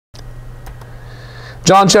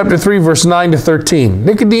John chapter 3, verse 9 to 13.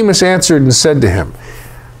 Nicodemus answered and said to him,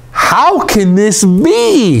 "How can this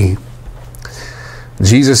be?"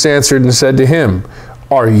 Jesus answered and said to him,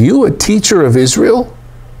 "Are you a teacher of Israel,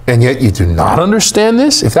 and yet you do not understand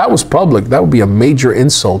this?" If that was public, that would be a major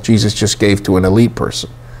insult Jesus just gave to an elite person.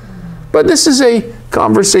 But this is a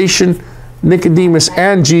conversation, Nicodemus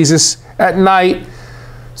and Jesus at night.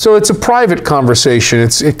 So it's a private conversation.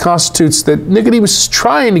 It constitutes that Nicodemus is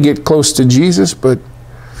trying to get close to Jesus, but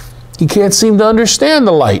he can't seem to understand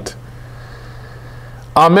the light.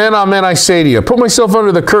 Amen, amen, I say to you. Put myself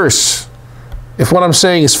under the curse if what I'm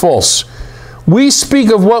saying is false. We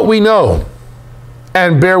speak of what we know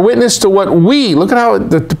and bear witness to what we, look at how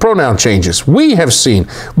the pronoun changes, we have seen.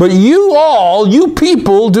 But you all, you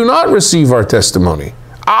people, do not receive our testimony.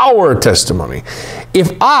 Our testimony.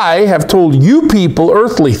 If I have told you people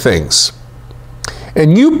earthly things,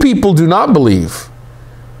 and you people do not believe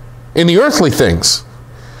in the earthly things,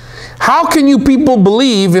 how can you people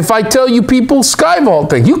believe if I tell you people sky vault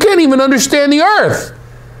things? You can't even understand the earth.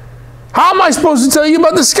 How am I supposed to tell you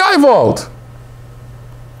about the sky vault?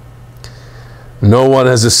 No one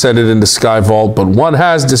has ascended into sky vault, but one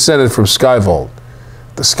has descended from sky vault,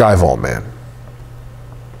 the sky vault man.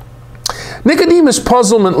 Nicodemus'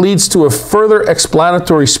 puzzlement leads to a further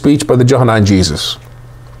explanatory speech by the Johannine Jesus.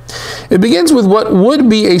 It begins with what would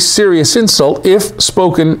be a serious insult if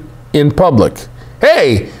spoken in public.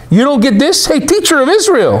 Hey, you don't get this? Hey, teacher of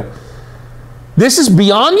Israel, this is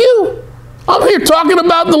beyond you? I'm here talking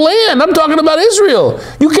about the land. I'm talking about Israel.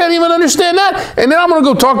 You can't even understand that? And then I'm going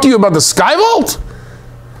to go talk to you about the sky vault?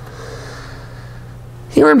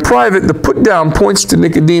 Here in private, the put down points to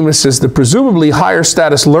Nicodemus as the presumably higher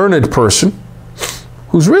status learned person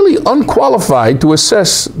who's really unqualified to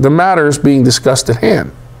assess the matters being discussed at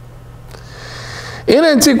hand. In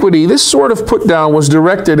antiquity, this sort of put down was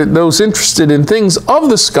directed at those interested in things of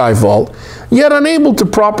the sky vault, yet unable to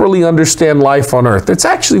properly understand life on earth. It's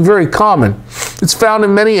actually very common. It's found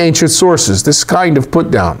in many ancient sources, this kind of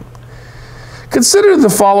put down. Consider the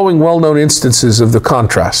following well-known instances of the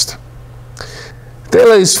contrast.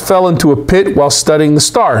 Thales fell into a pit while studying the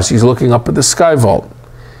stars. He's looking up at the sky vault,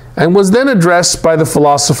 and was then addressed by the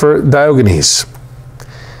philosopher Diogenes,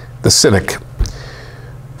 the cynic.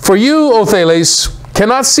 For you, O Thales,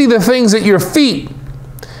 cannot see the things at your feet,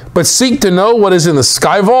 but seek to know what is in the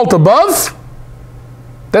sky vault above?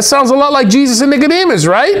 That sounds a lot like Jesus and Nicodemus,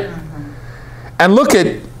 right? And look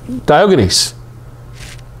at Diogenes.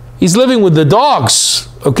 He's living with the dogs,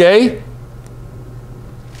 okay?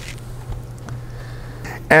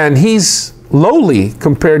 And he's lowly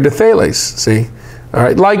compared to Thales, see? All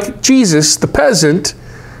right, like Jesus, the peasant,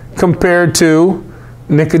 compared to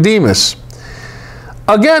Nicodemus.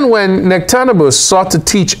 Again, when Nicodemus sought to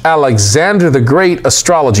teach Alexander the Great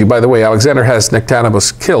astrology, by the way, Alexander has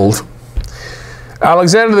Nicodemus killed,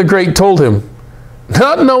 Alexander the Great told him,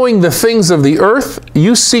 not knowing the things of the earth,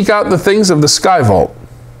 you seek out the things of the sky vault.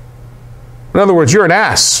 In other words, you're an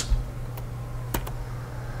ass.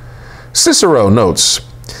 Cicero notes,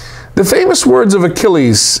 the famous words of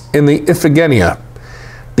Achilles in the Iphigenia,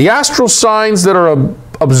 the astral signs that are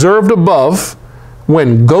observed above,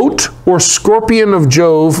 when goat or scorpion of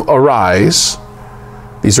Jove arise,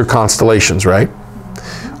 these are constellations, right?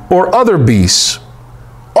 Or other beasts,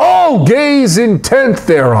 all gaze intent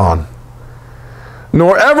thereon,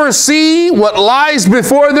 nor ever see what lies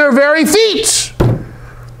before their very feet.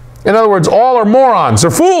 In other words, all are morons,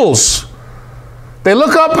 they're fools. They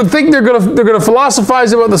look up and think they're going to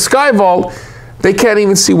philosophize about the sky vault. They can't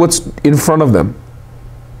even see what's in front of them.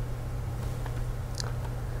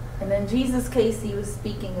 And in Jesus' case, he was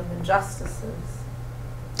speaking of injustices.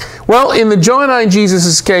 Well, in the Johannine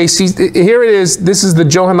Jesus' case, here it is. This is the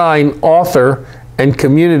Johannine author and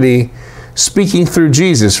community speaking through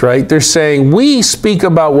Jesus, right? They're saying, we speak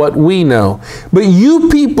about what we know, but you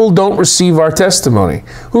people don't receive our testimony.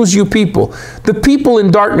 Who's you people? The people in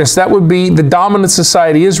darkness, that would be the dominant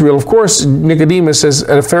society, Israel. Of course, Nicodemus, as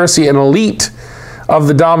a Pharisee, an elite of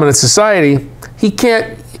the dominant society, he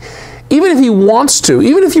can't, even if he wants to,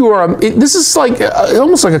 even if you are, this is like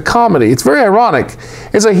almost like a comedy. It's very ironic.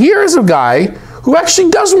 It's like, here is a guy who actually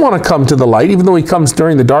doesn't want to come to the light, even though he comes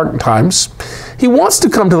during the dark times. He wants to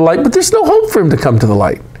come to the light, but there's no hope for him to come to the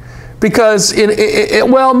light. Because,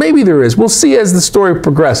 well, maybe there is. We'll see as the story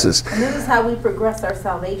progresses. And this is how we progress our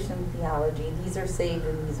salvation theology. These are saved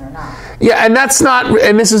and these are not. Yeah, and that's not,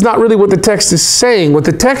 and this is not really what the text is saying. What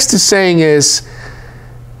the text is saying is,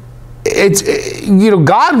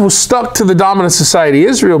 God was stuck to the dominant society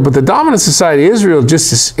Israel, but the dominant society Israel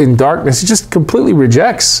just is in darkness. It just completely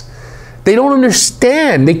rejects. They don't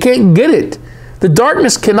understand. They can't get it. The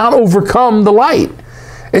darkness cannot overcome the light.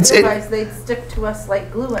 Otherwise, they'd stick to us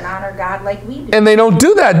like glue and honor God like we do. And they don't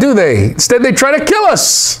do that, do they? Instead, they try to kill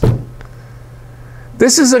us.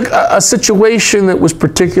 This is a situation that was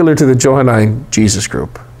particular to the Johannine Jesus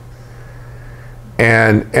group.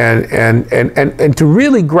 And to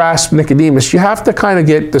really grasp Nicodemus, you have to kind of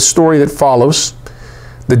get the story that follows,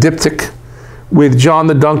 the diptych, with John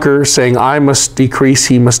the Dunker saying, I must decrease,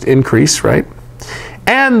 he must increase, right?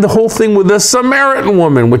 And the whole thing with the Samaritan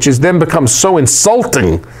woman, which has then become so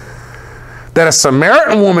insulting that a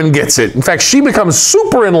Samaritan woman gets it. In fact, she becomes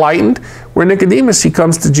super enlightened, where Nicodemus, he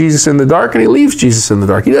comes to Jesus in the dark and he leaves Jesus in the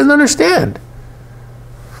dark. He doesn't understand.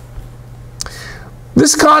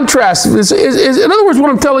 This contrast is in other words, what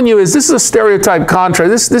I'm telling you is this is a stereotype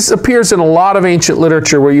contrast. This appears in a lot of ancient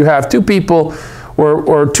literature where you have two people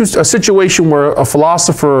or a situation where a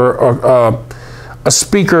philosopher, or a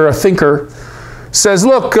speaker, a thinker says,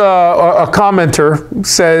 look, a commenter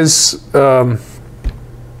says,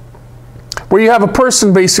 where you have a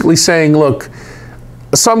person basically saying, look,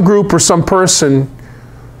 some group or some person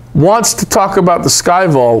wants to talk about the sky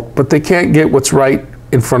vault, but they can't get what's right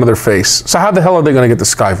in front of their face. So how the hell are they going to get the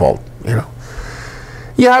sky vault? You know.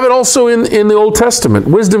 You have it also in the Old Testament.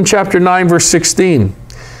 Wisdom chapter 9, verse 16.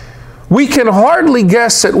 We can hardly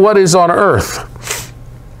guess at what is on earth,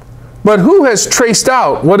 but who has traced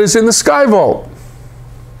out what is in the sky vault?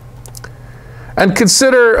 And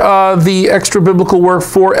consider the extra-biblical work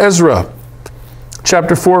for Ezra,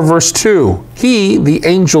 chapter 4, verse 2. He, the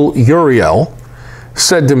angel Uriel,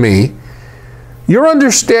 said to me, your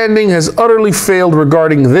understanding has utterly failed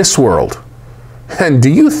regarding this world. And do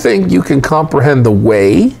you think you can comprehend the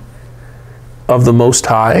way of the Most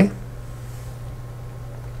High?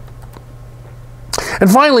 And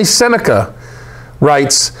finally, Seneca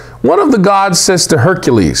writes, one of the gods says to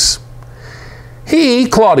Hercules, he,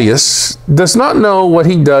 Claudius, does not know what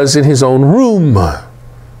he does in his own room.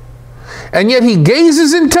 And yet he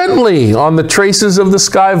gazes intently on the traces of the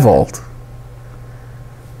sky vault.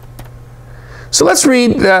 So let's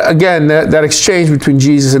read again that exchange between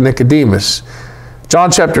Jesus and Nicodemus. John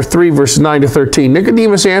chapter 3, verses 9 to 13.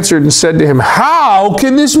 Nicodemus answered and said to him, how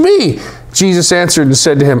can this be? Jesus answered and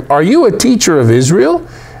said to him, are you a teacher of Israel,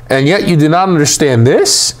 and yet you do not understand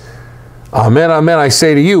this? Amen, amen, I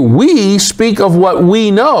say to you, we speak of what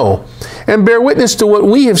we know, and bear witness to what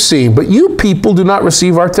we have seen, but you people do not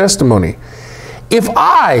receive our testimony. If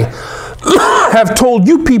I have told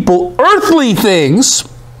you people earthly things,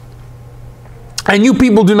 and you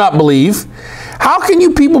people do not believe, how can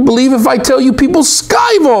you people believe if I tell you people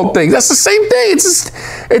sky vault things? That's the same thing.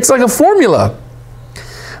 It's like a formula.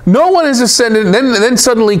 No one has ascended, and then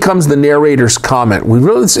suddenly comes the narrator's comment.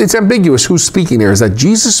 It's ambiguous who's speaking there. Is that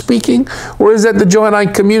Jesus speaking, or is that the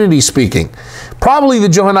Johannine community speaking? Probably the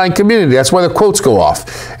Johannine community. That's why the quotes go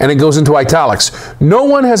off, and it goes into italics. No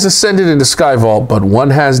one has ascended into sky vault, but one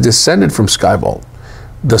has descended from sky vault,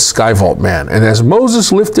 the sky vault man. And as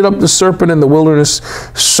Moses lifted up the serpent in the wilderness,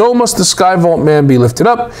 so must the sky vault man be lifted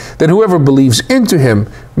up, that whoever believes into him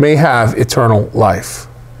may have eternal life.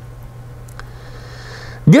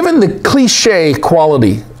 Given the cliche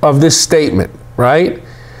quality of this statement, right?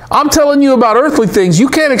 I'm telling you about earthly things. You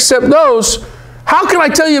can't accept those. How can I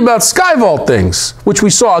tell you about sky vault things, which we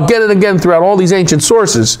saw again and again throughout all these ancient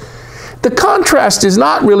sources? The contrast is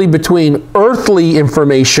not really between earthly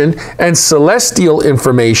information and celestial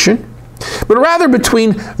information, but rather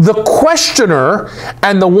between the questioner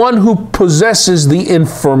and the one who possesses the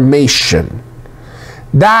information.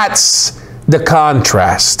 That's the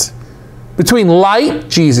contrast between light,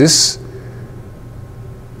 Jesus,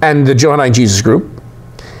 and the Johannine Jesus group,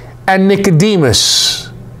 and Nicodemus,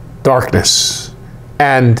 darkness,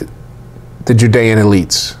 and the Judean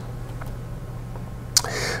elites.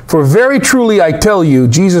 For very truly I tell you,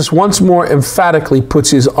 Jesus once more emphatically puts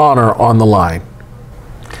his honor on the line.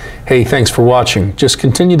 Hey, thanks for watching. Just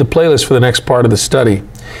continue the playlist for the next part of the study.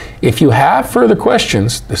 If you have further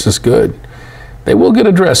questions, this is good. They will get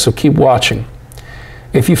addressed, so keep watching.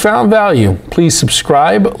 If you found value, please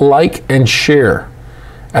subscribe, like, and share.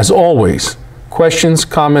 As always, questions,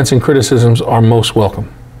 comments, and criticisms are most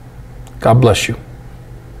welcome. God bless you.